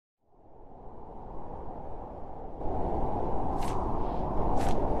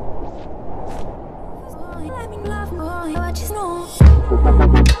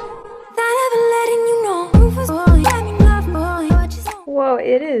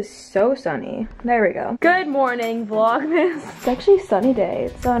it is so sunny. There we go. Good morning, Vlogmas. It's actually a sunny day.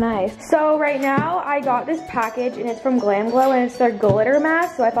 It's so nice. So right now I got this package and it's from Glam Glow and it's their glitter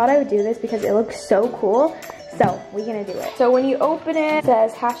mask. So I thought I would do this because it looks so cool. So we're gonna do it. So when you open it, it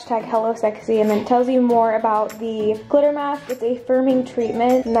says hashtag hello sexy, and then it tells you more about the glitter mask. It's a firming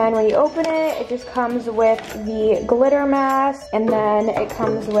treatment. And then when you open it, it just comes with the glitter mask, and then it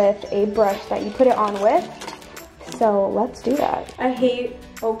comes with a brush that you put it on with. So let's do that. I hate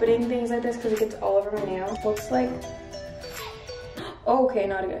opening things like this because it gets all over my nails. Looks like, oh, okay,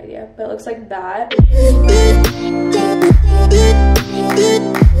 not a good idea, but it looks like that.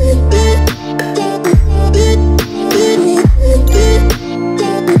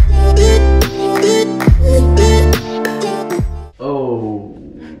 Oh,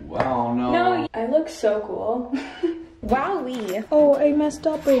 wow, no. No, I look so cool. Wowee. Oh, I messed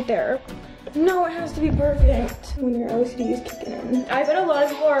up right there. No, it has to be perfect when your OCD is kicking in. I bet a lot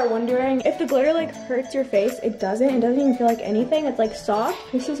of people are wondering if the glitter like hurts your face. It doesn't. It doesn't even feel like anything. It's like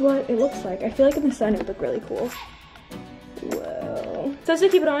soft. This is what it looks like. I feel like in the sun it would look really cool. Whoa. It says to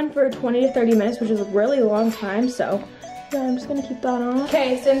keep it on for 20 to 30 minutes, which is a really long time. So yeah, I'm just gonna keep that on.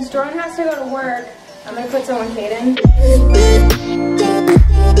 Okay, since Jordan has to go to work, I'm gonna put some on Kaden.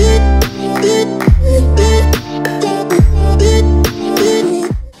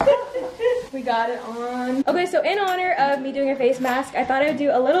 We got it on. Okay, so in honor of me doing a face mask, I thought I would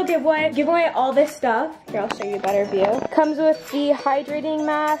do a little giveaway. Give away all this stuff. Here, I'll show you a better view. Comes with the hydrating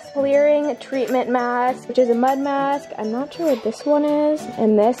mask, clearing treatment mask, which is a mud mask. I'm not sure what this one is.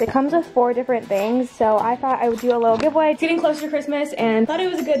 And this, it comes with 4 different things. So I thought I would do a little giveaway. It's getting closer to Christmas and thought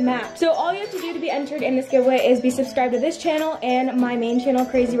it was a good match. So all you have to do to be entered in this giveaway is be subscribed to this channel and my main channel,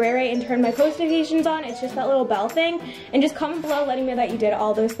 KRAZYRAYRAY, and turn my post notifications on. It's just that little bell thing. And just comment below letting me know that you did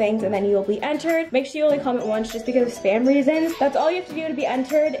all those things, and then you will be entered. Make sure you only comment once just because of spam reasons. That's all you have to do to be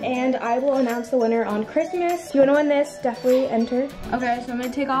entered, and I will announce the winner on Christmas. If you want to win this, definitely enter. Okay, so I'm gonna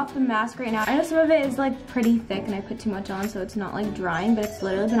take off the mask right now. I know some of it is like pretty thick and I put too much on, so it's not like drying, but it's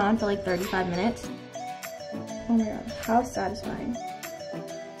literally been on for like 35 minutes. Oh my god, how satisfying.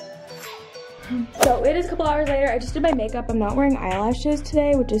 So it is a couple hours later. I just did my makeup. I'm not wearing eyelashes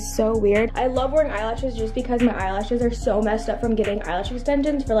today, which is so weird. I love wearing eyelashes just because my eyelashes are so messed up from getting eyelash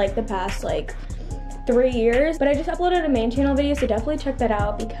extensions for like the past like 3 years. But I just uploaded a main channel video, so definitely check that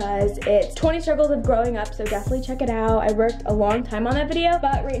out because it's 20 struggles of growing up, so definitely check it out. I worked a long time on that video,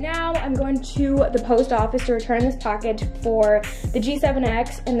 but right now I'm going to the post office to return this package for the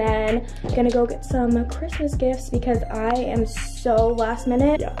G7X, and then I'm gonna go get some Christmas gifts because I am so last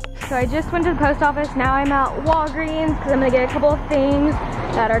minute. Yeah. So I just went to the post office. Now I'm at Walgreens because I'm gonna get a couple of things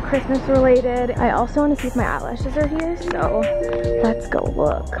that are Christmas related. I also want to see if my eyelashes are here, so let's go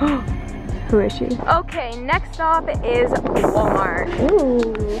look. Who is she? Okay, next stop is Walmart.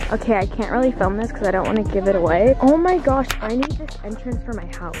 Ooh. Okay, I can't really film this because I don't want to give it away. Oh my gosh, I need this entrance for my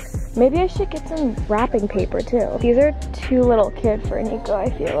house. Maybe I should get some wrapping paper too. These are too little kid for Nico, I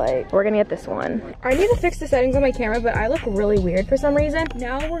feel like. We're gonna get this one. I need to fix the settings on my camera, but I look really weird for some reason.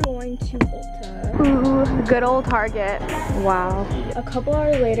 Now we're going to Ulta. Ooh, good old Target. Wow. A couple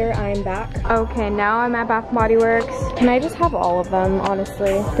hours later, I'm back. Okay, now I'm at Bath & Body Works. Can I just have all of them,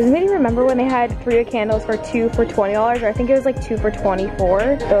 honestly? Does anybody remember when they had 3 candles for 2 for $20, or I think it was like 2 for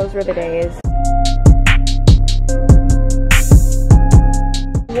 $24. Those were the days.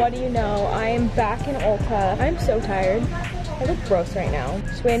 What do you know? I am back in Ulta. I'm so tired. I look gross right now.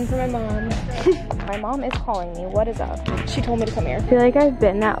 Just waiting for my mom. My mom is calling me. What is up? She told me to come here. I feel like I've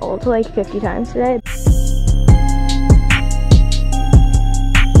been at Ulta like 50 times today.